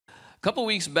A couple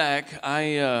weeks back,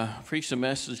 I preached a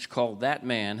message called That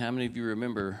Man. How many of you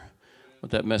remember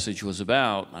what that message was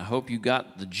about? I hope you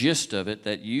got the gist of it,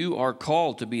 that you are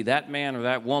called to be that man or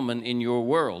that woman in your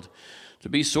world, to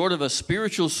be sort of a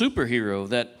spiritual superhero,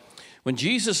 that when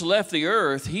Jesus left the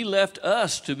earth, he left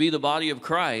us to be the body of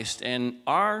Christ, and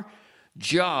our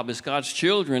job as God's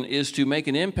children is to make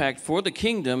an impact for the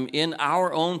kingdom in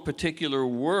our own particular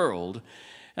world.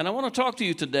 And I want to talk to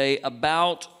you today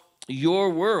about your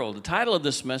world. The title of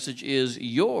this message is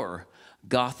Your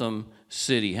Gotham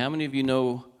City. How many of you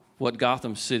know what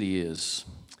Gotham City is?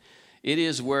 It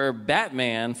is where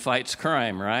Batman fights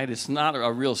crime, right? It's not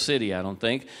a real city, I don't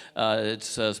think.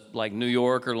 It's like New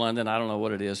York or London. I don't know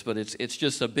what it is, but it's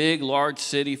just a big, large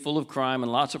city full of crime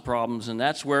and lots of problems, and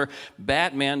that's where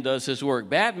Batman does his work.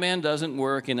 Batman doesn't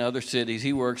work in other cities.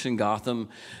 He works in Gotham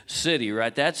City,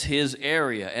 right? That's his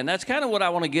area, and that's kind of what I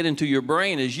want to get into your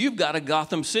brain is you've got a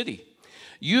Gotham City.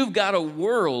 You've got a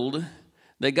world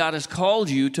that God has called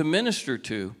you to minister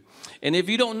to. And if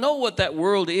you don't know what that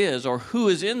world is or who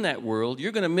is in that world,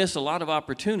 you're going to miss a lot of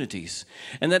opportunities.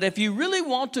 And that if you really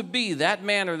want to be that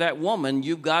man or that woman,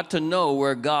 you've got to know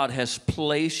where God has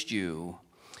placed you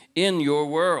in your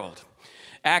world.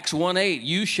 Acts 1:8,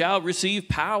 you shall receive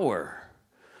power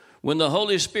when the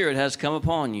Holy Spirit has come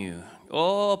upon you.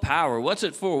 Oh, power. What's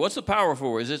it for? What's the power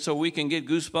for? Is it so we can get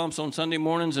goosebumps on Sunday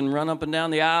mornings and run up and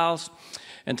down the aisles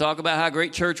and talk about how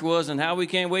great church was and how we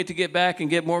can't wait to get back and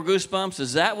get more goosebumps?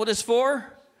 Is that what it's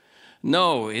for?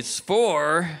 No, it's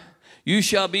for you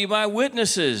shall be my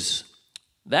witnesses.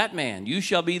 That man, you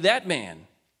shall be that man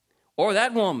or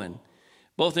that woman,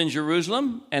 both in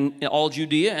Jerusalem and all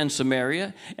Judea and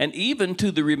Samaria, and even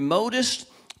to the remotest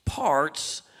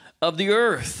parts of the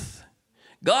earth.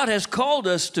 God has called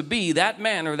us to be that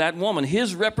man or that woman,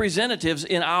 his representatives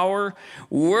in our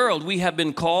world. We have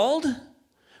been called.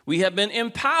 We have been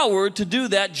empowered to do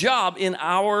that job in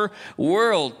our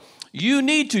world. You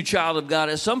need to, child of God,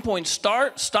 at some point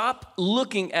stop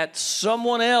looking at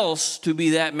someone else to be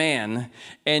that man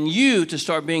and you to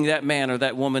start being that man or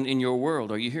that woman in your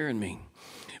world. Are you hearing me?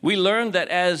 We learned that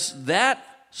as that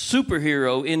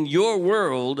superhero in your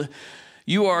world,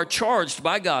 you are charged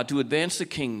by God to advance the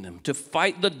kingdom, to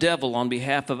fight the devil on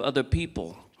behalf of other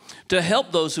people, to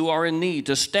help those who are in need,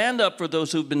 to stand up for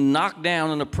those who've been knocked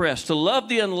down and oppressed, to love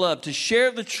the unloved, to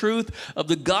share the truth of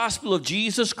the gospel of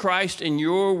Jesus Christ in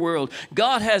your world.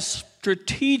 God has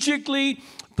strategically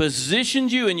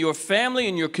positioned you in your family,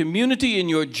 in your community, in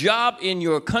your job, in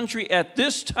your country at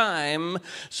this time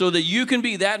so that you can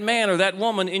be that man or that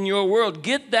woman in your world.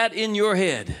 Get that in your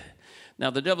head. Now,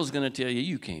 the devil's going to tell you,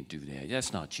 you can't do that.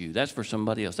 That's not you. That's for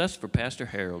somebody else. That's for Pastor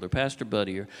Harold or Pastor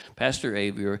Buddy or Pastor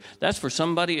Avery. Or that's for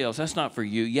somebody else. That's not for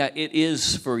you. Yeah, it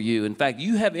is for you. In fact,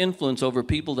 you have influence over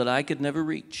people that I could never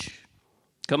reach.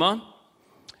 Come on.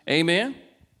 Amen.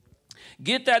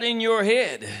 Get that in your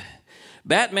head.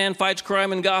 Batman fights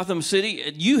crime in Gotham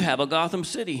City. You have a Gotham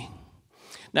City.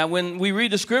 Now, when we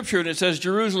read the scripture and it says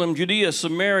Jerusalem, Judea,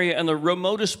 Samaria, and the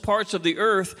remotest parts of the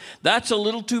earth, that's a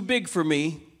little too big for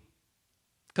me.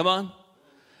 Come on.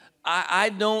 I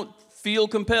don't feel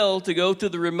compelled to go to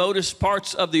the remotest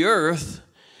parts of the earth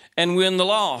and win the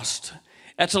lost.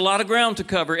 That's a lot of ground to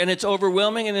cover, and it's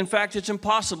overwhelming, and in fact, it's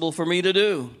impossible for me to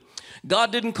do.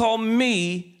 God didn't call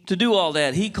me to do all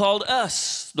that. He called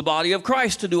us, the body of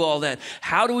Christ, to do all that.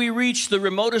 How do we reach the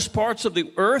remotest parts of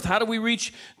the earth? How do we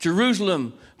reach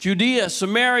Jerusalem, Judea,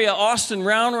 Samaria, Austin,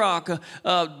 Round Rock,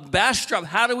 Bastrop?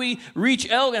 How do we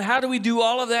reach Elgin? How do we do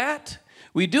all of that?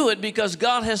 We do it because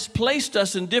God has placed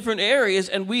us in different areas,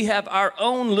 and we have our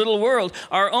own little world,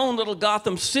 our own little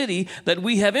Gotham City that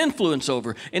we have influence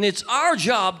over. And it's our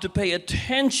job to pay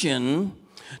attention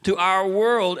to our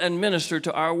world and minister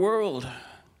to our world.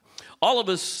 All of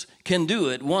us can do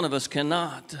it. One of us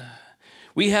cannot.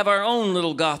 We have our own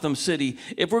little Gotham City.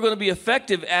 If we're going to be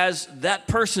effective as that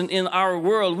person in our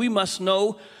world, we must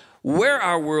know where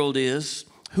our world is,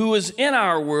 who is in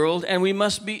our world, and we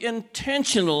must be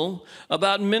intentional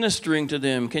about ministering to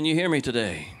them. Can you hear me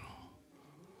today?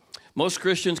 Most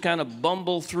Christians kind of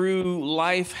bumble through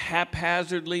life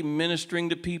haphazardly ministering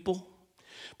to people,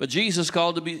 but Jesus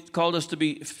called us to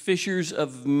be fishers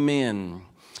of men.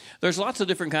 There's lots of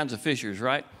different kinds of fishers,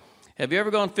 right? Have you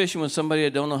ever gone fishing with somebody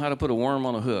that don't know how to put a worm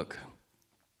on a hook?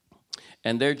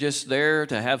 And they're just there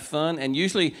to have fun. And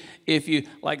usually,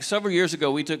 like several years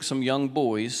ago, we took some young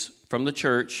boys from the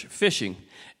church fishing,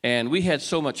 and we had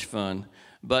so much fun,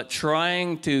 but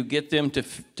trying to get them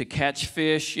to catch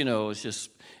fish, is just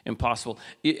impossible.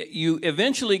 You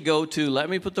eventually go to, let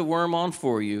me put the worm on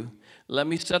for you, let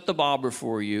me set the bobber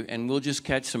for you, and we'll just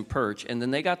catch some perch. And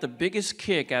then they got the biggest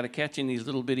kick out of catching these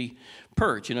little bitty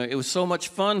perch. You know, it was so much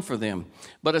fun for them.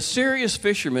 But a serious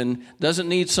fisherman doesn't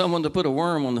need someone to put a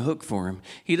worm on the hook for him.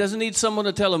 He doesn't need someone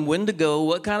to tell him when to go,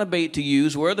 what kind of bait to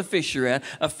use, where the fish are at.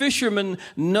 A fisherman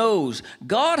knows.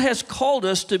 God has called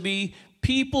us to be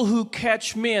people who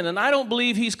catch men. And I don't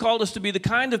believe he's called us to be the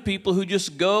kind of people who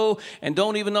just go and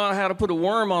don't even know how to put a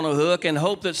worm on a hook and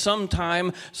hope that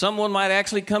sometime someone might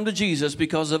actually come to Jesus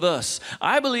because of us.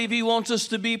 I believe he wants us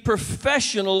to be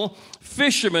professional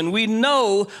fishermen. We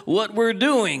know what we're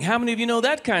doing. How many of you know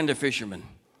that kind of fisherman?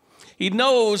 He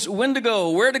knows when to go,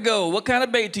 where to go, what kind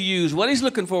of bait to use, what he's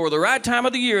looking for, the right time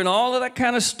of the year, and all of that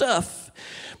kind of stuff.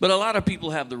 But a lot of people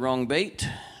have the wrong bait.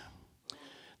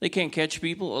 They can't catch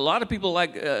people. A lot of people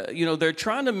they're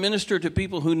trying to minister to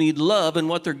people who need love, and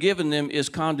what they're giving them is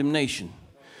condemnation.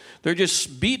 They're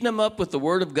just beating them up with the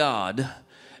Word of God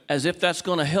as if that's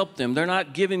going to help them. They're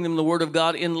not giving them the Word of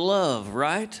God in love,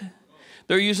 right?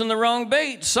 They're using the wrong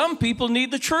bait. Some people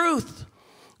need the truth.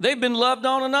 They've been loved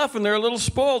on enough, and they're a little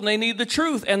spoiled, and they need the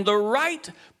truth. And the right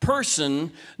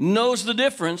person knows the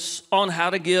difference on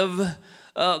how to give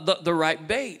the right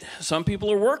bait. Some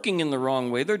people are working in the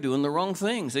wrong way. They're doing the wrong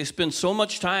things. They spend so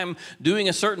much time doing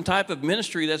a certain type of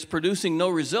ministry that's producing no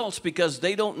results because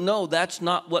they don't know that's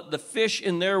not what the fish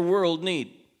in their world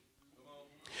need.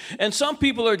 And some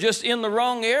people are just in the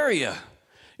wrong area.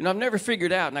 You know, I've never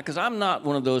figured out, now, because I'm not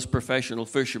one of those professional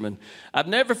fishermen, I've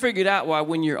never figured out why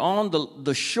when you're on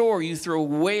the shore, you throw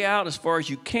way out as far as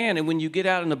you can, and when you get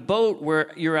out in a boat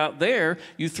where you're out there,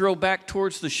 you throw back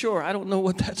towards the shore. I don't know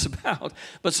what that's about,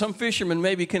 but some fishermen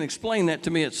maybe can explain that to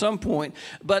me at some point.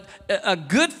 But a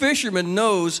good fisherman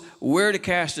knows where to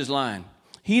cast his line.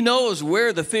 He knows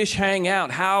where the fish hang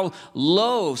out, how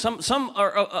low. Some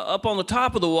are up on the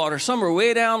top of the water. Some are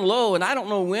way down low, and I don't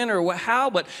know when or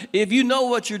how, but if you know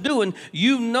what you're doing,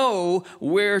 you know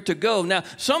where to go. Now,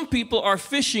 some people are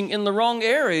fishing in the wrong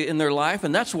area in their life,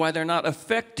 and that's why they're not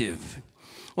effective.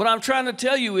 What I'm trying to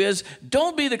tell you is,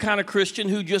 don't be the kind of Christian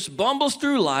who just bumbles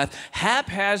through life,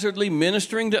 haphazardly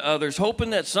ministering to others, hoping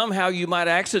that somehow you might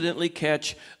accidentally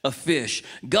catch a fish.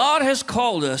 God has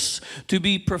called us to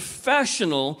be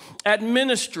professional at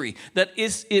ministry. That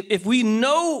is, if we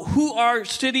know who our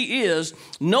city is,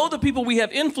 know the people we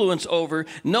have influence over,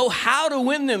 know how to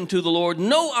win them to the Lord,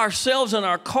 know ourselves and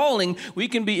our calling, we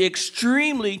can be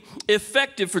extremely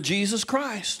effective for Jesus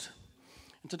Christ.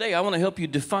 Today, I want to help you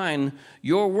define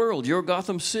your world, your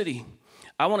Gotham city.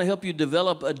 I want to help you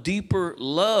develop a deeper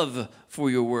love for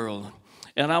your world.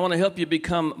 And I want to help you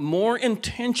become more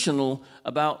intentional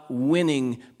about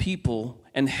winning people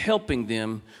and helping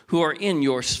them who are in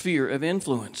your sphere of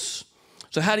influence.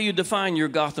 So how do you define your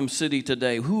Gotham city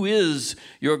today? Who is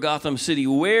your Gotham city?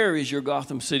 Where is your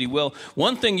Gotham city? Well,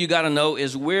 one thing you got to know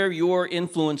is where your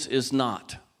influence is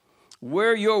not.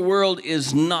 Where your world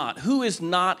is not. Who is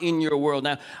not in your world?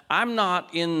 Now, I'm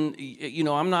not in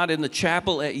the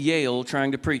chapel at Yale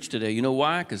trying to preach today. You know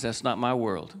why? Because that's not my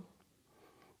world.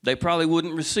 They probably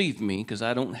wouldn't receive me because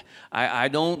I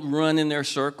don't run in their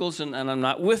circles and I'm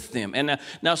not with them. And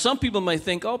now some people may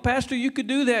think, oh, Pastor, you could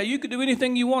do that. You could do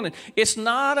anything you wanted. It's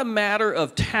not a matter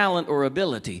of talent or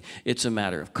ability. It's a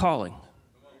matter of calling.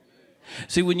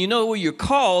 See, when you know where you're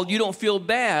called, you don't feel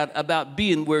bad about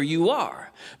being where you are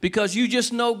because you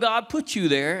just know God put you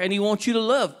there and he wants you to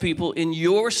love people in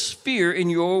your sphere, in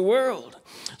your world.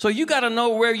 So you got to know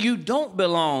where you don't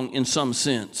belong in some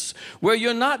sense, where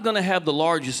you're not going to have the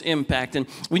largest impact. And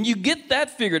when you get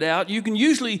that figured out, you can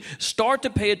usually start to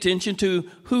pay attention to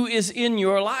who is in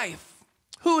your life.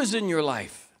 Who is in your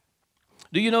life?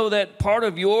 Do you know that part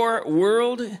of your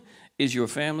world is your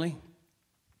family?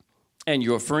 And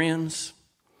your friends,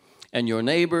 and your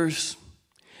neighbors,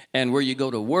 and where you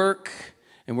go to work,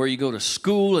 and where you go to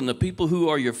school, and the people who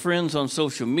are your friends on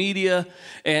social media,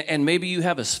 and maybe you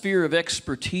have a sphere of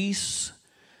expertise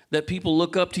that people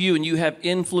look up to you and you have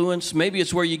influence. Maybe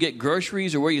it's where you get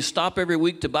groceries or where you stop every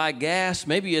week to buy gas.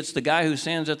 Maybe it's the guy who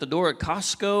stands at the door at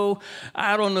Costco.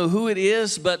 I don't know who it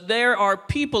is, but there are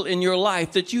people in your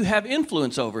life that you have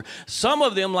influence over. Some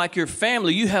of them, like your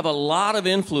family, you have a lot of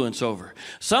influence over.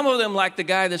 Some of them, like the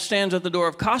guy that stands at the door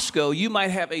of Costco, you might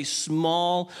have a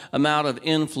small amount of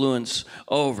influence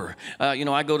over.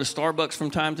 I go to Starbucks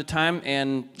from time to time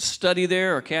and study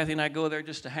there, or Kathy and I go there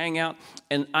just to hang out,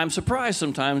 and I'm surprised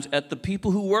sometimes at the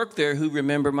people who work there who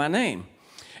remember my name,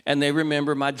 and they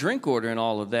remember my drink order and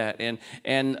all of that, and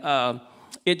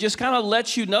it just kind of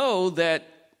lets you know that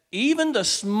even the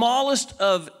smallest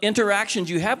of interactions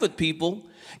you have with people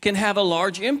can have a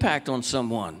large impact on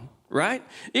someone, right?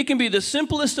 It can be the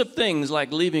simplest of things,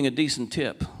 like leaving a decent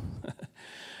tip.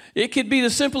 It could be the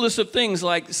simplest of things,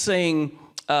 like saying,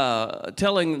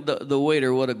 telling the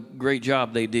waiter what a great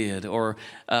job they did. Or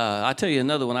I'll tell you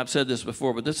another one. I've said this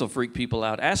before, but this will freak people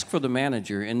out. Ask for the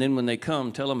manager, and then when they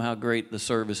come, tell them how great the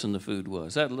service and the food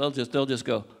was. They'll just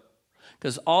go,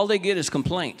 because all they get is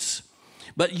complaints.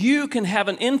 But you can have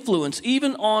an influence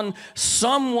even on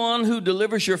someone who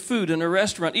delivers your food in a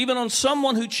restaurant, even on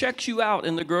someone who checks you out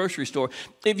in the grocery store.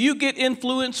 If you get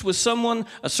influence with someone,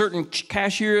 a certain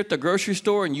cashier at the grocery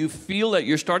store, and you feel that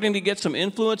you're starting to get some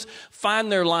influence, find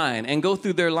their line and go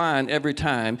through their line every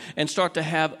time and start to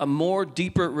have a more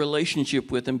deeper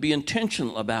relationship with them. Be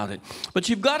intentional about it. But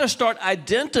you've got to start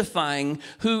identifying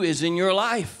who is in your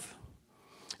life.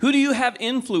 Who do you have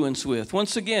influence with?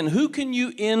 Once again, who can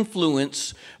you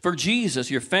influence for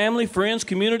Jesus? Your family, friends,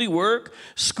 community, work,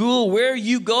 school, where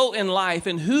you go in life,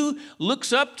 and who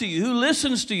looks up to you, who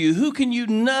listens to you, who can you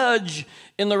nudge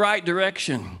in the right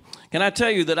direction? Can I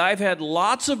tell you that I've had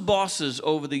lots of bosses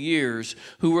over the years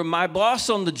who were my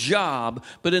boss on the job,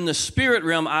 but in the spirit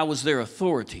realm, I was their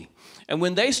authority. And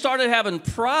when they started having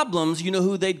problems, you know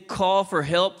who they'd call for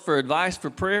help, for advice,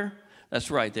 for prayer? That's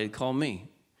right, they'd call me.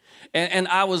 And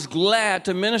I was glad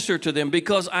to minister to them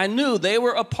because I knew they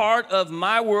were a part of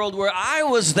my world where I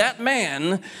was that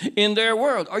man in their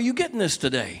world. Are you getting this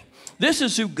today? This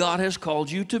is who God has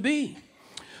called you to be.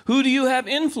 Who do you have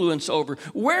influence over?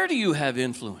 Where do you have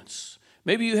influence?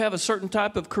 Maybe you have a certain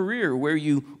type of career where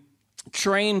you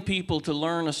train people to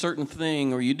learn a certain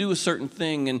thing, or you do a certain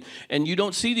thing, and you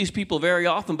don't see these people very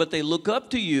often, but they look up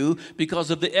to you because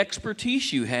of the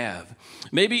expertise you have.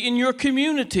 Maybe in your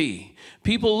community,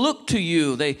 people look to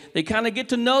you. They kind of get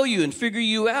to know you and figure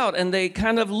you out, and they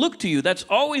kind of look to you. That's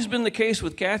always been the case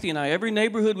with Kathy and I. Every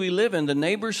neighborhood we live in, the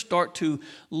neighbors start to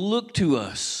look to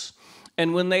us.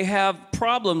 And when they have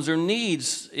problems or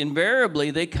needs,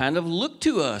 invariably, they kind of look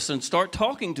to us and start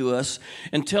talking to us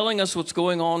and telling us what's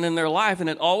going on in their life. And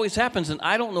it always happens. And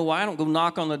I don't know why I don't go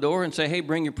knock on the door and say, hey,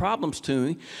 bring your problems to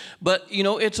me. But, you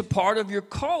know, it's a part of your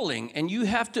calling. And you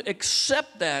have to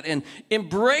accept that and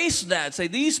embrace that. Say,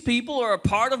 these people are a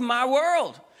part of my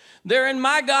world. They're in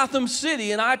my Gotham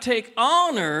City, and I take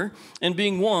honor in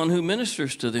being one who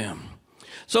ministers to them.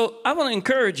 So I want to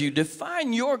encourage you,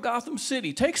 define your Gotham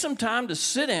City. Take some time to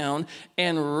sit down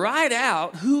and write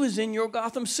out who is in your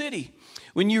Gotham City.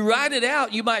 When you write it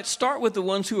out, you might start with the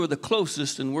ones who are the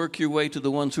closest and work your way to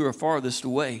the ones who are farthest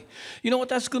away. You know what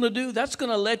that's going to do? That's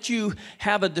going to let you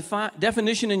have a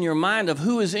definition in your mind of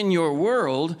who is in your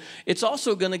world. It's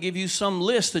also going to give you some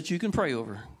list that you can pray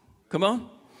over. Come on.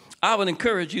 I would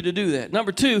encourage you to do that.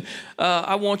 Number two,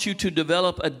 I want you to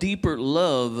develop a deeper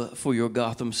love for your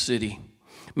Gotham City.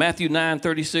 Matthew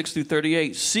 9:36 through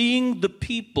 38. Seeing the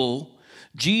people,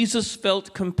 Jesus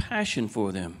felt compassion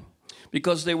for them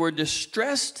because they were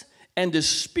distressed and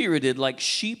dispirited like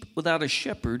sheep without a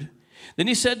shepherd. Then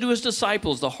he said to his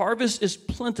disciples, the harvest is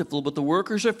plentiful, but the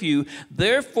workers are few.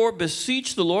 Therefore,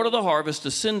 beseech the Lord of the harvest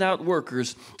to send out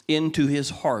workers into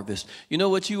his harvest. You know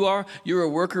what you are? You're a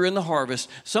worker in the harvest.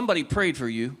 Somebody prayed for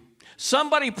you.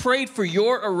 Somebody prayed for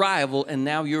your arrival, and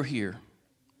now you're here.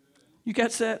 You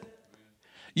catch that?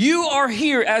 You are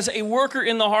here as a worker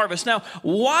in the harvest. Now,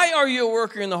 why are you a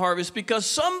worker in the harvest? Because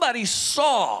somebody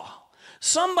saw,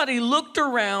 somebody looked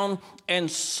around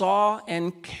and saw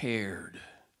and cared.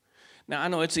 Now, I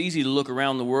know it's easy to look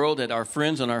around the world at our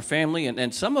friends and our family,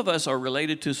 and some of us are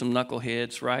related to some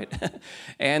knuckleheads, right?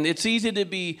 And it's easy to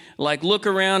be like, look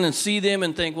around and see them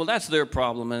and think, well, that's their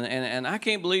problem, and I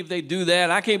can't believe they do that.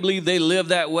 I can't believe they live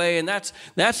that way, and that's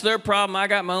their problem. I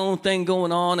got my own thing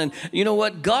going on. And you know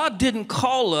what? God didn't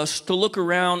call us to look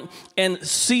around and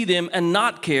see them and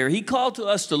not care. He called to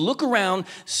us to look around,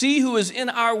 see who is in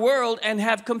our world, and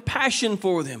have compassion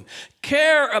for them,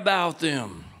 care about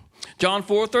them. John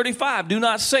 4:35, do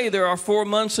not say there are 4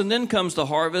 months and then comes the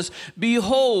harvest.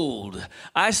 Behold,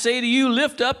 I say to you,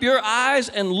 lift up your eyes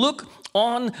and look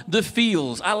on the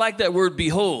fields. I like that word,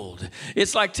 behold.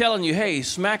 It's like telling you, hey,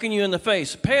 smacking you in the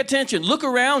face. Pay attention, look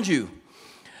around you.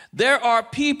 There are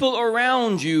people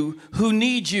around you who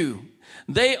need you.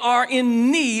 They are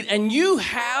in need, and you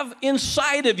have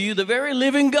inside of you the very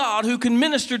living God who can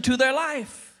minister to their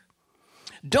life.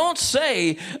 Don't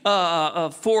say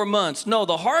 4 months. No,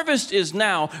 the harvest is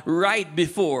now right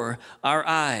before our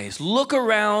eyes. Look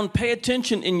around, pay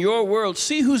attention in your world,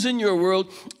 see who's in your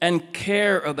world, and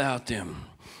care about them.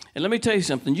 And let me tell you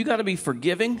something. You got to be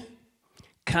forgiving,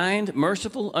 kind,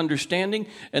 merciful, understanding.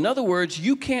 In other words,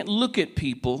 you can't look at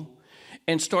people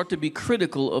and start to be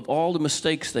critical of all the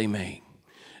mistakes they make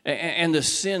and the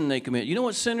sin they commit. You know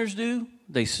what sinners do?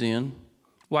 They sin.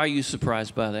 Why are you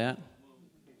surprised by that?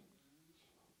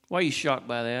 Why are you shocked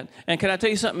by that? And can I tell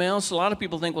you something else? A lot of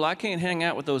people think, well, I can't hang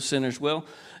out with those sinners. Well,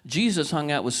 Jesus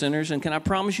hung out with sinners, and can I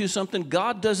promise you something?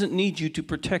 God doesn't need you to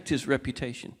protect his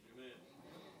reputation. Amen.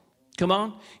 Come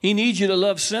on. He needs you to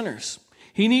love sinners.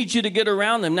 He needs you to get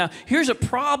around them. Now, here's a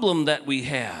problem that we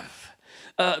have.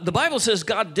 The Bible says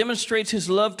God demonstrates his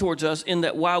love towards us in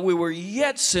that while we were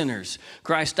yet sinners,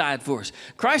 Christ died for us.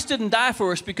 Christ didn't die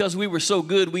for us because we were so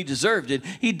good we deserved it.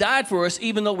 He died for us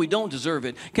even though we don't deserve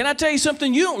it. Can I tell you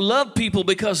something? You don't love people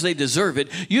because they deserve it.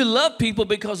 You love people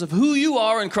because of who you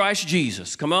are in Christ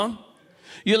Jesus. Come on.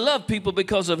 You love people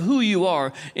because of who you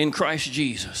are in Christ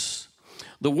Jesus.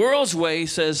 The world's way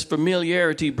says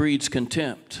familiarity breeds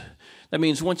contempt. That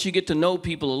means once you get to know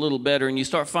people a little better and you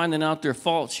start finding out their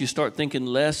faults, you start thinking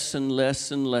less and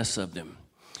less and less of them.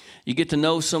 You get to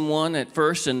know someone at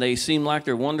first and they seem like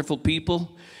they're wonderful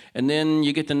people. And then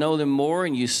you get to know them more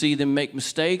and you see them make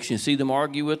mistakes. You see them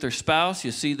argue with their spouse.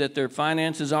 You see that their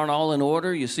finances aren't all in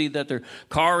order. You see that their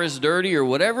car is dirty or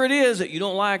whatever it is that you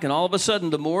don't like. And all of a sudden,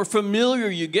 the more familiar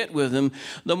you get with them,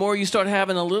 the more you start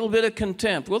having a little bit of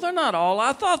contempt. Well, they're not all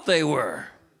I thought they were.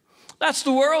 That's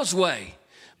the world's way.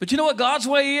 But you know what God's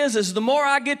way is the more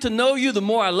I get to know you, the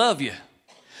more I love you.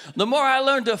 The more I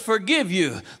learn to forgive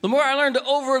you, the more I learn to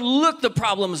overlook the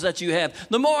problems that you have,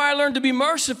 the more I learn to be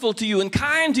merciful to you and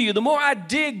kind to you, the more I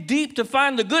dig deep to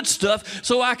find the good stuff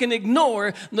so I can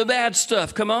ignore the bad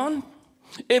stuff. Come on.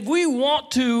 If we want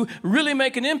to really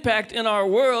make an impact in our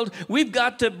world, we've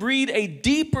got to breed a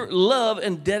deeper love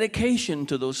and dedication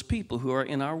to those people who are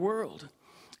in our world.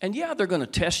 And yeah, they're going to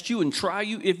test you and try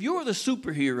you. If you're the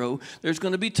superhero, there's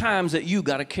going to be times that you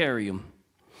got to carry them.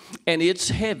 And it's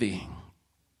heavy.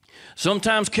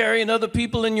 Sometimes carrying other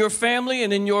people in your family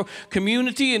and in your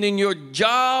community and in your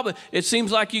job, it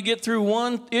seems like you get through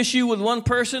one issue with one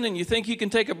person and you think you can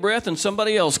take a breath and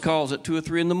somebody else calls at 2 or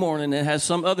 3 in the morning and has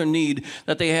some other need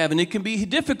that they have. And it can be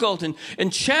difficult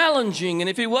and challenging. And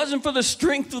if it wasn't for the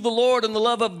strength of the Lord and the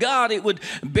love of God, it would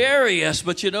bury us.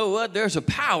 But you know what? There's a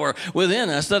power within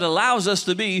us that allows us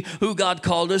to be who God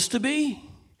called us to be.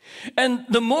 And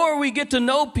the more we get to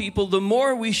know people, the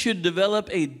more we should develop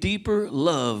a deeper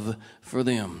love for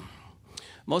them.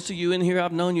 Most of you in here,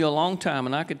 I've known you a long time,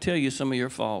 and I could tell you some of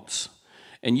your faults.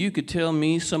 And you could tell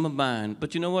me some of mine.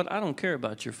 But you know what? I don't care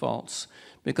about your faults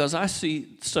because I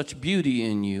see such beauty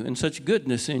in you and such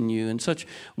goodness in you and such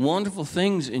wonderful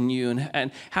things in you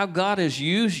and how God has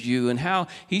used you and how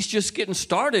he's just getting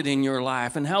started in your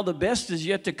life and how the best is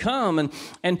yet to come.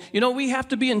 And you know, we have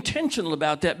to be intentional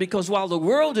about that because while the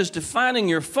world is defining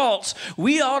your faults,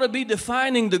 we ought to be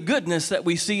defining the goodness that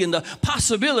we see and the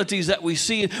possibilities that we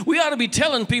see. We ought to be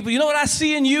telling people, you know what I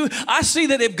see in you? I see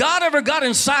that if God ever got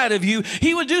inside of you,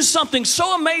 he would do something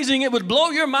so amazing it would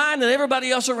blow your mind and everybody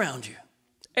else around you.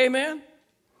 Amen.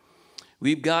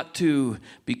 We've got to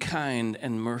be kind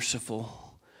and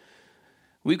merciful.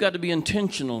 We've got to be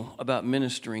intentional about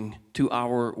ministering to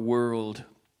our world.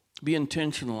 Be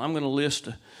intentional. I'm going to list,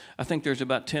 I think there's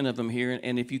about 10 of them here.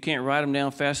 And if you can't write them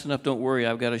down fast enough, don't worry.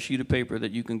 I've got a sheet of paper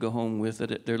that you can go home with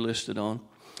that they're listed on.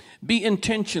 Be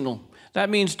intentional. That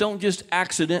means don't just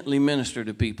accidentally minister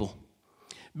to people.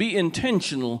 Be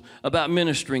intentional about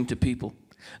ministering to people.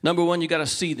 Number one, you got to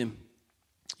see them.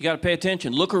 You got to pay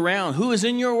attention. Look around. Who is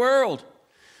in your world?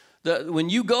 When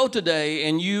you go today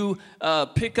and you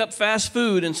pick up fast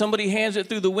food and somebody hands it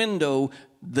through the window,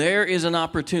 there is an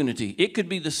opportunity. It could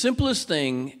be the simplest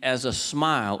thing as a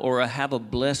smile or a have a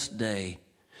blessed day.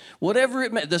 Whatever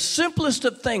it may, the simplest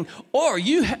of thing. Or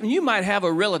you might have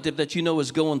a relative that you know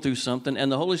is going through something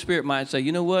and the Holy Spirit might say,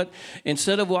 you know what?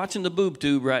 Instead of watching the boob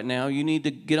tube right now, you need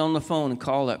to get on the phone and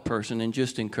call that person and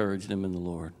just encourage them in the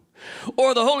Lord.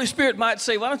 Or the Holy Spirit might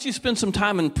say, why don't you spend some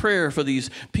time in prayer for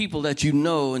these people that you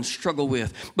know and struggle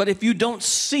with? But if you don't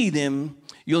see them,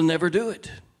 you'll never do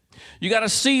it. You got to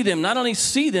see them, not only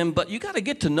see them, but you got to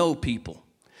get to know people.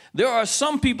 There are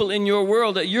some people in your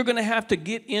world that you're going to have to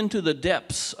get into the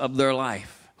depths of their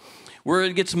life, where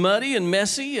it gets muddy and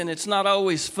messy and it's not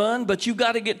always fun, but you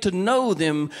got to get to know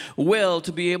them well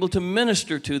to be able to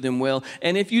minister to them well.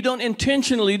 And if you don't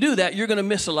intentionally do that, you're going to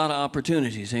miss a lot of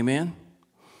opportunities. Amen.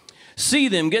 See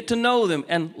them, get to know them,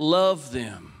 and love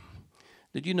them.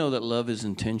 Did you know that love is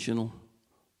intentional?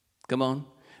 Come on.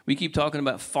 We keep talking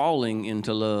about falling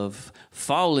into love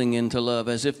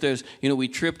as if there's, we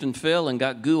tripped and fell and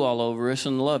got goo all over us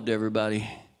and loved everybody.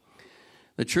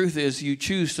 The truth is you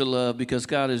choose to love because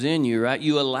God is in you, right?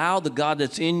 You allow the God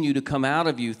that's in you to come out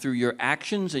of you through your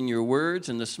actions and your words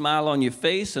and the smile on your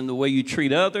face and the way you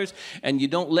treat others, and you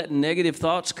don't let negative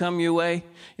thoughts come your way.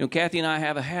 You know, Kathy and I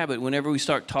have a habit. Whenever we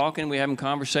start talking, we're having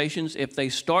conversations, if they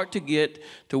start to get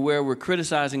to where we're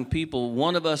criticizing people,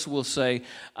 one of us will say,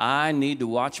 I need to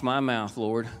watch my mouth,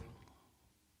 Lord.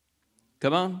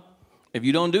 Come on. If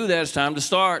you don't do that, it's time to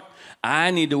start.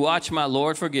 I need to watch my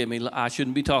Lord, forgive me. I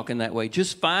shouldn't be talking that way.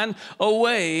 Just find a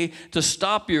way to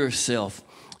stop yourself.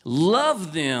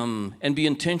 Love them and be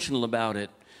intentional about it.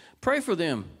 Pray for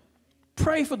them.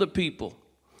 Pray for the people.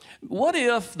 What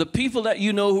if the people that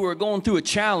you know who are going through a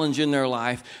challenge in their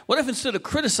life, what if instead of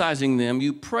criticizing them,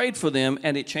 you prayed for them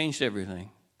and it changed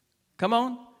everything? Come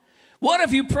on. What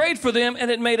if you prayed for them and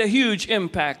it made a huge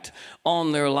impact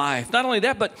on their life? Not only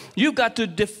that, but you've got to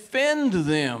defend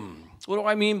them. What do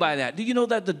I mean by that? Do you know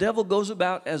that the devil goes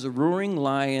about as a roaring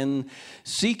lion,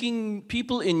 seeking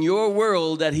people in your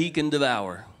world that he can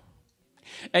devour?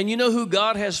 And you know who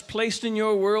God has placed in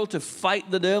your world to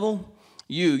fight the devil?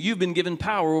 You've been given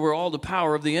power over all the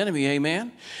power of the enemy,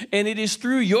 amen? And it is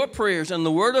through your prayers and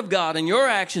the word of God and your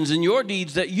actions and your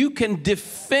deeds that you can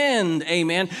defend,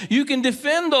 amen? You can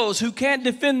defend those who can't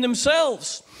defend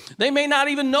themselves. They may not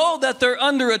even know that they're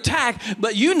under attack,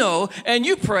 but you know, and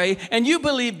you pray, and you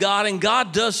believe God, and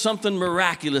God does something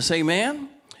miraculous, amen?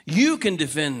 You can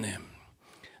defend them.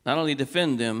 Not only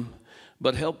defend them,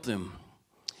 but help them.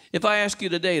 If I ask you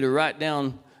today to write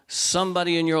down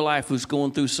somebody in your life who's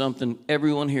going through something,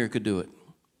 everyone here could do it.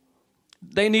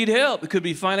 They need help. It could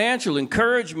be financial,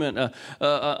 encouragement,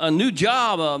 a new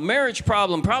job, a marriage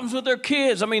problem, problems with their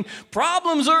kids. I mean,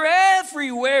 problems are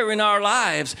everywhere in our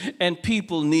lives, and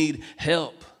people need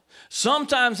help.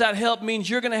 Sometimes that help means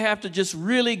you're going to have to just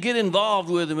really get involved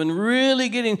with them and really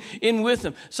get in with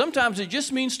them. Sometimes it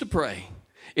just means to pray.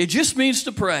 It just means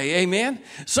to pray, amen?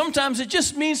 Sometimes it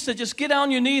just means to just get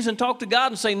on your knees and talk to God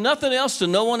and say nothing else to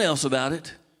no one else about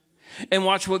it and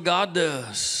watch what God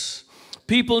does.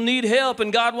 People need help,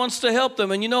 and God wants to help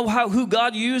them. And you know who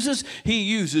God uses? He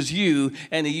uses you,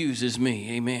 and He uses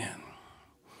me, amen?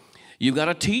 You've got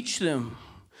to teach them.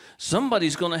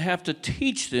 Somebody's going to have to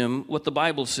teach them what the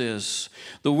Bible says.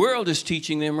 The world is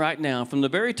teaching them right now. From the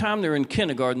very time they're in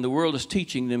kindergarten, the world is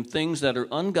teaching them things that are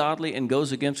ungodly and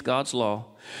goes against God's law.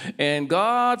 And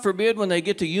God forbid when they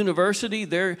get to university,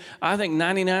 I think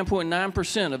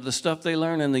 99.9% of the stuff they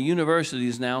learn in the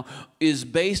universities now is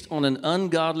based on an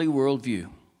ungodly worldview.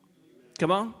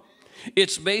 Come on.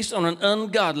 It's based on an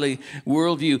ungodly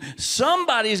worldview.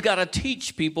 Somebody's got to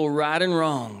teach people right and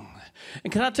wrong.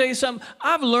 And can I tell you something?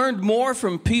 I've learned more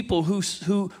from people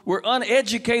who were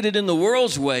uneducated in the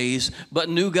world's ways, but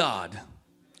knew God.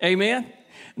 Amen?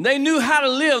 They knew how to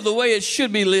live the way it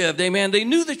should be lived. Amen? They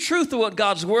knew the truth of what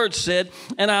God's word said,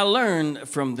 and I learned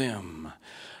from them.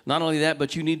 Not only that,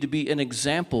 but you need to be an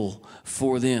example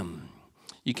for them.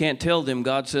 You can't tell them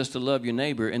God says to love your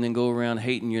neighbor and then go around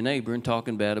hating your neighbor and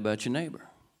talking bad about your neighbor.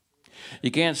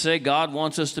 You can't say God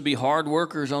wants us to be hard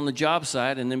workers on the job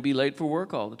site and then be late for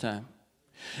work all the time.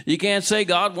 You can't say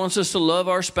God wants us to love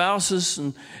our spouses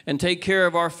and take care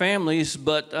of our families,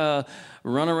 but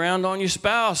run around on your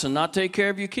spouse and not take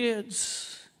care of your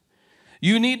kids.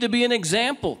 You need to be an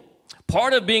example.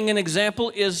 Part of being an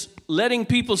example is letting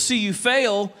people see you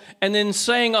fail and then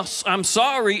saying, I'm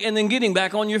sorry, and then getting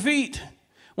back on your feet.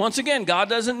 Once again, God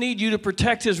doesn't need you to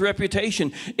protect His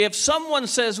reputation. If someone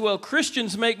says, well,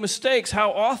 Christians make mistakes,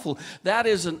 how awful. That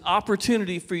is an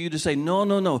opportunity for you to say,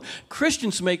 no.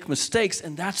 Christians make mistakes,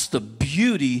 and that's the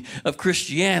beauty of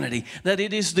Christianity, that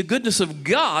it is the goodness of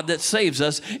God that saves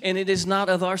us, and it is not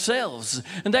of ourselves.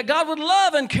 And that God would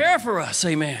love and care for us.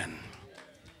 Amen.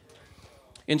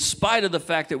 In spite of the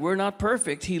fact that we're not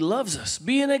perfect, He loves us.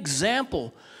 Be an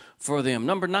example for them.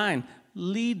 Number 9,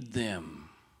 lead them.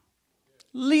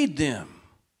 Lead them.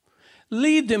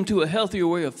 Lead them to a healthier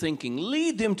way of thinking.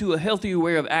 Lead them to a healthier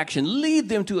way of action. Lead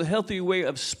them to a healthier way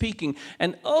of speaking.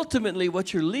 And ultimately,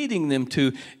 what you're leading them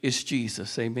to is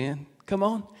Jesus. Amen? Come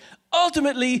on.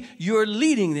 Ultimately, you're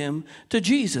leading them to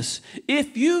Jesus.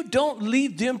 If you don't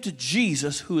lead them to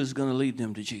Jesus, who is going to lead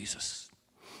them to Jesus?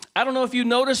 I don't know if you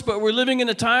noticed, but we're living in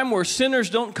a time where sinners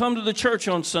don't come to the church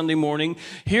on Sunday morning,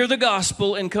 hear the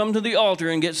gospel, and come to the altar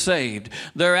and get saved.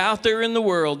 They're out there in the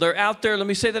world. They're out there, let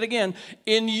me say that again,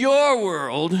 in your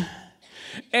world.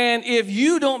 And if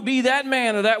you don't be that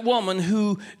man or that woman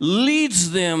who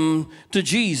leads them to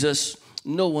Jesus,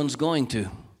 no one's going to.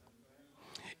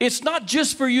 It's not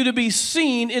just for you to be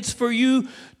seen, it's for you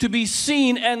to be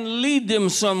seen and lead them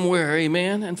somewhere,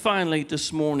 amen? And finally,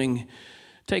 this morning,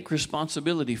 take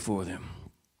responsibility for them.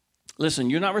 Listen,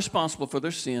 you're not responsible for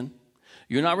their sin.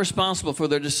 You're not responsible for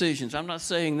their decisions. I'm not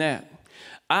saying that.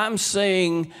 I'm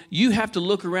saying you have to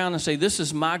look around and say, this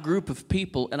is my group of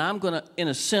people, and I'm going to, in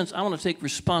a sense, I want to take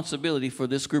responsibility for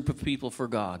this group of people for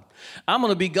God. I'm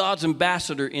going to be God's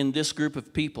ambassador in this group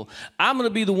of people. I'm going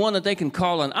to be the one that they can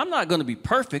call on. I'm not going to be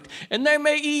perfect, and there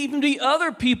may even be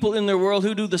other people in their world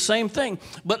who do the same thing,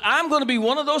 but I'm going to be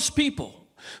one of those people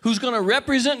who's going to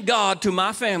represent God to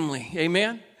my family.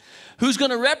 Amen? Who's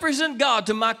going to represent God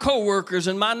to my coworkers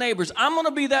and my neighbors. I'm going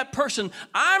to be that person.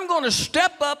 I'm going to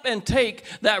step up and take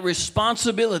that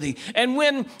responsibility. And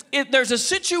when there's a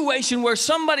situation where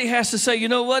somebody has to say, you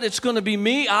know what, it's going to be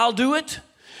me, I'll do it.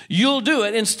 You'll do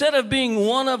it, instead of being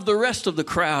one of the rest of the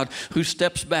crowd who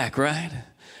steps back, right?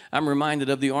 I'm reminded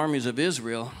of the armies of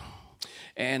Israel.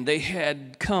 And they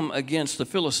had come against the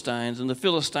Philistines, and the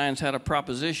Philistines had a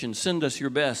proposition: send us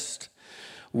your best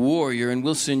warrior, and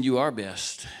we'll send you our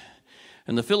best.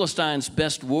 And the Philistines'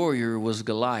 best warrior was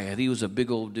Goliath. He was a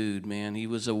big old dude, man. He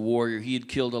was a warrior. He had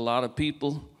killed a lot of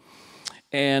people.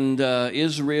 And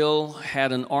Israel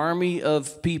had an army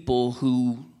of people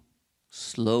who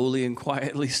slowly and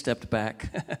quietly stepped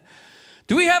back.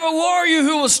 Do we have a warrior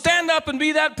who will stand up and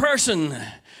be that person?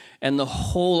 And the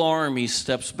whole army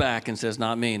steps back and says,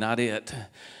 not me, not it.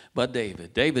 But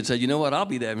David. David said, you know what? I'll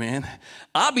be that man.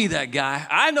 I'll be that guy.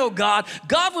 I know God.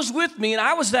 God was with me, and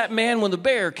I was that man when the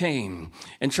bear came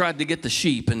and tried to get the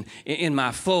sheep in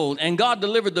my fold. And God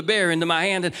delivered the bear into my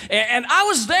hand. And I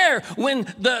was there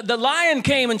when the lion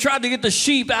came and tried to get the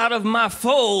sheep out of my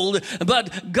fold.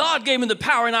 But God gave me the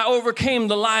power, and I overcame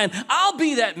the lion. I'll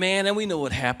be that man. And we know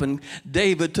what happened.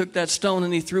 David took that stone,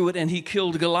 and he threw it, and he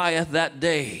killed Goliath that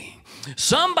day.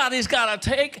 Somebody's got to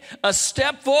take a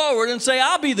step forward and say,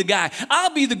 I'll be the guy,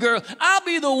 I'll be the girl, I'll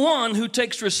be the one who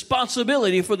takes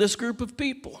responsibility for this group of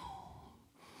people.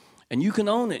 And you can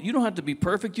own it. You don't have to be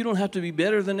perfect. You don't have to be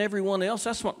better than everyone else.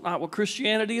 That's not what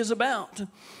Christianity is about.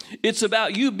 It's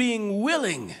about you being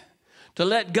willing to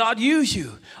let God use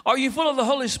you. Are you full of the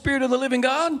Holy Spirit of the living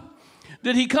God?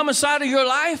 Did he come inside of your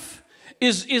life?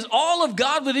 Is all of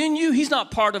God within you? He's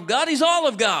not part of God. He's all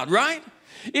of God, right?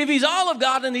 If he's all of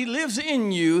God and he lives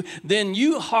in you, then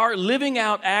you are living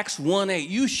out Acts 1:8.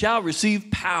 You shall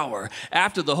receive power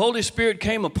after the Holy Spirit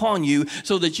came upon you,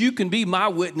 so that you can be my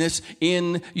witness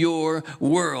in your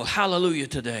world. Hallelujah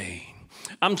today.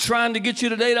 I'm trying to get you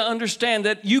today to understand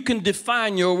that you can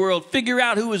define your world. Figure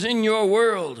out who is in your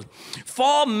world.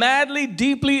 Fall madly,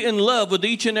 deeply in love with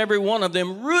each and every one of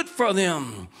them. Root for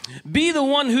them. Be the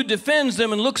one who defends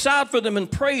them and looks out for them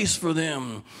and prays for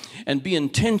them. And be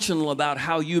intentional about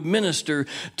how you minister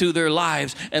to their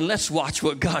lives. And let's watch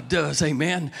what God does.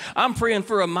 Amen. I'm praying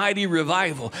for a mighty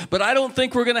revival. But I don't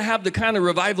think we're going to have the kind of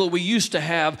revival we used to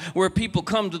have, where people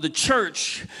come to the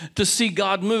church to see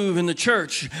God move in the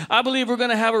church. I believe we're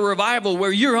going to have a revival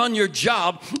where you're on your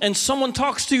job and someone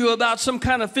talks to you about some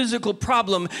kind of physical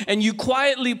problem, and you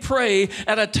quietly pray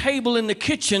at a table in the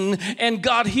kitchen and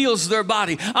God heals their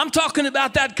body. I'm talking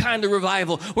about that kind of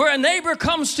revival where a neighbor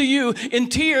comes to you in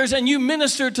tears and you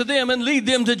minister to them and lead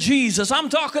them to Jesus. I'm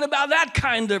talking about that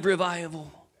kind of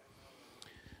revival.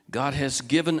 God has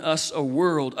given us a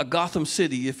world, a Gotham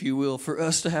City, if you will, for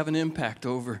us to have an impact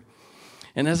over.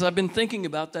 And as I've been thinking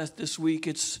about that this week,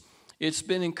 it's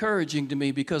been encouraging to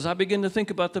me, because I begin to think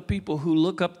about the people who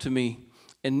look up to me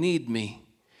and need me,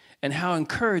 and how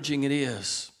encouraging it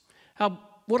is.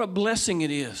 What a blessing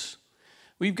it is.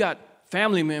 We've got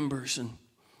family members and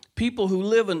people who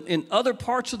live in other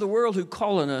parts of the world who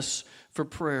call on us for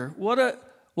prayer.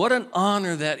 What an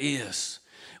honor that is.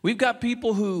 We've got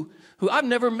people who I've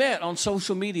never met on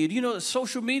social media. Do you know that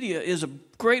social media is a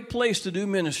great place to do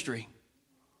ministry?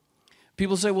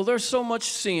 People say, well, there's so much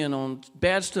sin on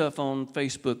bad stuff on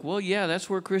Facebook. Well, yeah, that's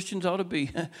where Christians ought to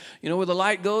be. You know, where the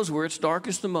light goes, where it's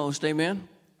darkest the most. Amen.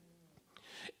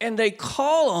 And they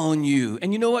call on you.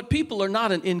 And you know what? People are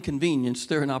not an inconvenience.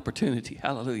 They're an opportunity.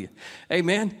 Hallelujah.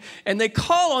 Amen. And they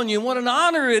call on you. And what an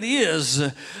honor it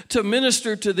is to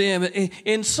minister to them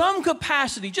in some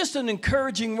capacity. Just an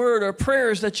encouraging word or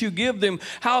prayers that you give them.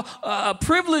 How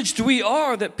privileged we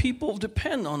are that people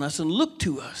depend on us and look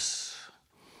to us.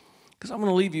 Because I'm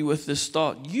going to leave you with this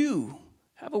thought. You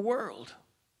have a world.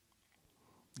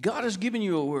 God has given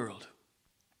you a world.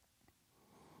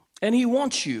 And he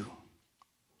wants you.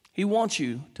 He wants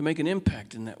you to make an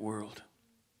impact in that world.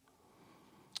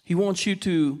 He wants you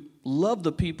to love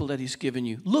the people that he's given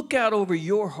you. Look out over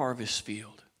your harvest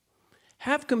field.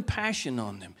 Have compassion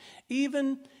on them,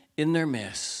 even in their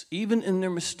mess, even in their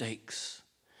mistakes.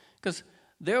 Because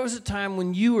there was a time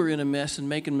when you were in a mess and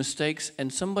making mistakes,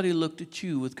 and somebody looked at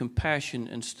you with compassion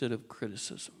instead of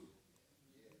criticism.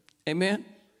 Amen?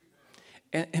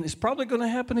 And it's probably going to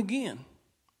happen again.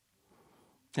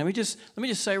 Let me just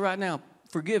say right now,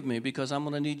 forgive me, because I'm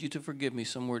going to need you to forgive me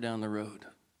somewhere down the road.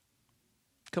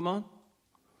 Come on.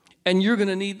 And you're going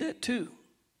to need that too.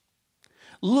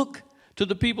 Look to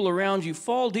the people around you,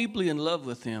 fall deeply in love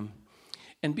with them,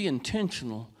 and be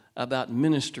intentional about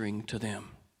ministering to them.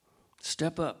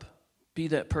 Step up. Be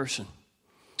that person.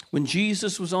 When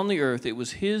Jesus was on the earth, it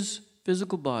was his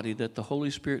physical body that the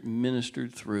Holy Spirit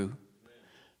ministered through.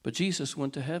 But Jesus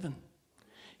went to heaven.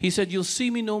 He said, you'll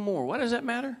see me no more. Why does that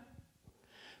matter?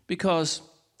 Because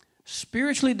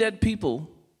spiritually dead people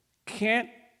can't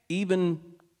even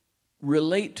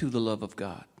relate to the love of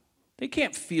God. They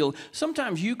can't feel.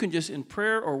 Sometimes you can just, in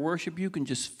prayer or worship, you can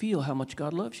just feel how much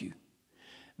God loves you.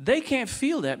 They can't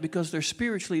feel that because they're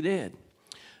spiritually dead.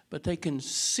 But they can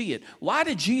see it. Why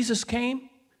did Jesus came?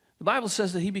 The Bible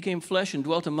says that he became flesh and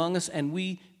dwelt among us, and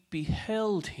we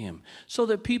beheld him, so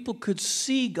that people could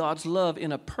see God's love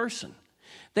in a person.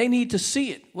 They need to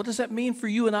see it. What does that mean for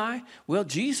you and I? Well,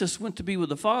 Jesus went to be with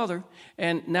the Father,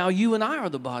 and now you and I are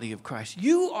the body of Christ.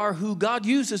 You are who God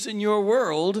uses in your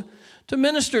world to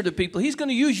minister to people. He's going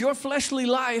to use your fleshly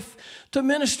life to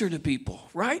minister to people,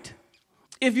 right?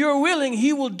 If you're willing,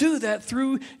 he will do that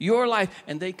through your life,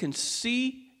 and they can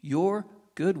see your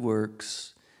good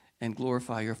works and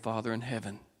glorify your Father in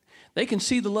heaven. They can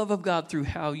see the love of God through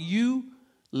how you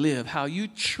live, how you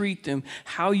treat them,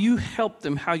 how you help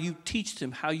them, how you teach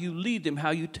them, how you lead them,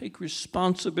 how you take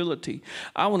responsibility.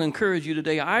 I want to encourage you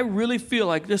today. I really feel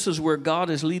like this is where God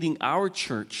is leading our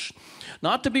church.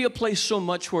 Not to be a place so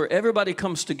much where everybody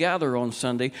comes together on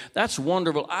Sunday. That's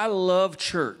wonderful. I love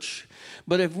church.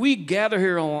 But if we gather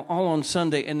here all on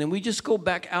Sunday and then we just go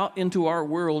back out into our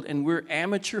world and we're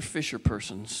amateur fisher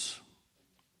persons,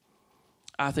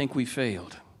 I think we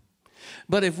failed.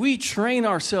 But if we train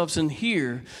ourselves in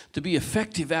here to be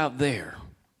effective out there,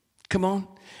 come on,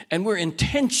 and we're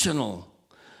intentional,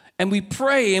 and we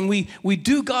pray, and we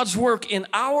do God's work in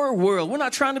our world. We're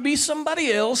not trying to be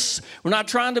somebody else. We're not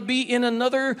trying to be in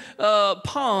another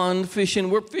pond fishing.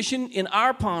 We're fishing in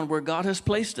our pond where God has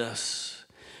placed us,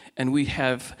 and we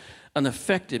have an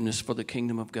effectiveness for the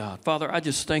kingdom of God. Father, I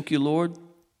just thank you, Lord,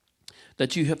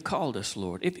 that you have called us,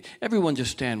 Lord. If everyone just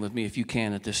stand with me if you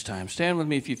can at this time. Stand with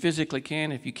me if you physically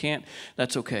can. If you can't,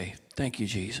 that's okay. Thank you,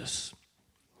 Jesus.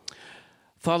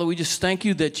 Father, we just thank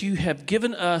you that you have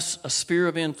given us a sphere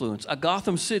of influence, a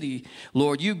Gotham City,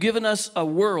 Lord. You've given us a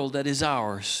world that is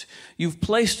ours. You've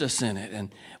placed us in it,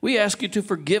 and we ask you to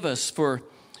forgive us for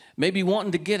maybe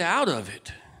wanting to get out of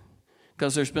it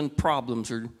because there's been problems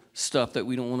or stuff that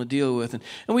we don't want to deal with. And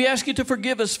we ask you to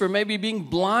forgive us for maybe being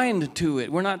blind to it.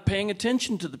 We're not paying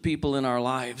attention to the people in our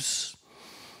lives.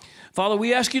 Father,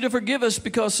 we ask you to forgive us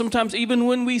because sometimes even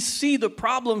when we see the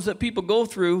problems that people go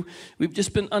through, we've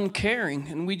just been uncaring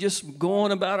and we just go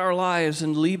on about our lives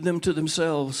and leave them to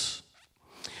themselves.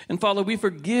 And Father, we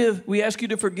ask you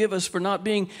to forgive us for not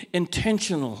being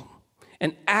intentional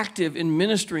and active in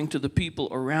ministering to the people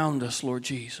around us, Lord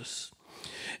Jesus.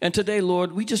 And today,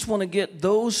 Lord, we just want to get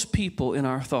those people in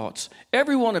our thoughts.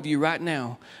 Every one of you right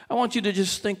now, I want you to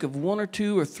just think of 1 or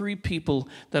 2 or 3 people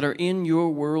that are in your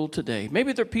world today.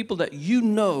 Maybe they're people that you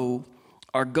know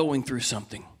are going through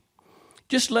something.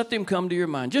 Just let them come to your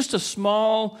mind. Just a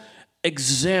small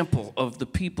example of the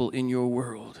people in your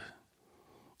world.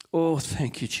 Oh,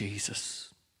 thank you,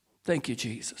 Jesus. Thank you,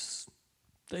 Jesus.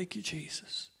 Thank you,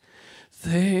 Jesus.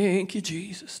 Thank you,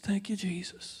 Jesus. Thank you,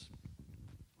 Jesus.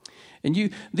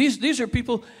 And these are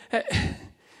people.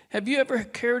 Have you ever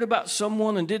cared about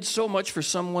someone and did so much for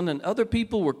someone and other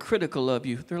people were critical of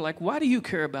you? They're like, why do you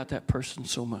care about that person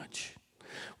so much?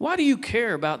 Why do you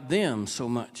care about them so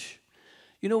much?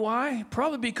 You know why?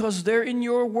 Probably because they're in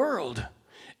your world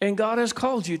and God has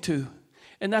called you to.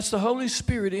 And that's the Holy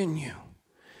Spirit in you.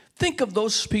 Think of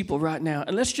those people right now,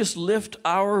 and let's just lift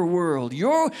our world,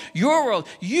 your world.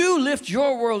 You lift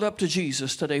your world up to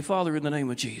Jesus today, Father, in the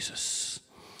name of Jesus.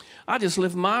 I just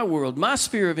lift my world, my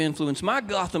sphere of influence, my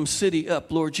Gotham City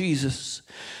up, Lord Jesus.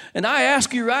 And I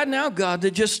ask you right now, God,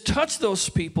 to just touch those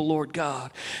people, Lord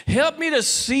God. Help me to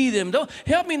see them.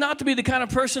 Help me not to be the kind of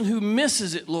person who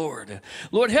misses it, Lord.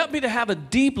 Lord, help me to have a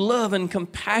deep love and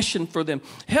compassion for them.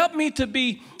 Help me to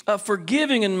be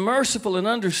forgiving and merciful and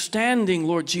understanding,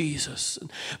 Lord Jesus.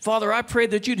 Father, I pray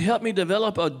that you'd help me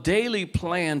develop a daily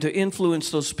plan to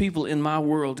influence those people in my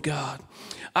world, God.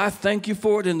 I thank you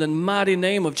for it in the mighty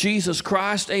name of Jesus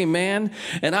Christ. Amen.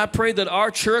 And I pray that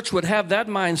our church would have that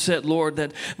mindset, Lord,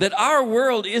 that our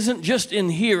world isn't just in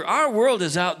here. Our world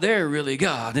is out there, really,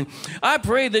 God. And I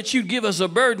pray that you'd give us a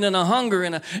burden and a hunger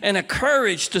and a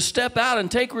courage to step out and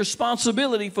take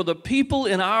responsibility for the people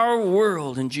in our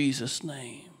world in Jesus'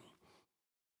 name.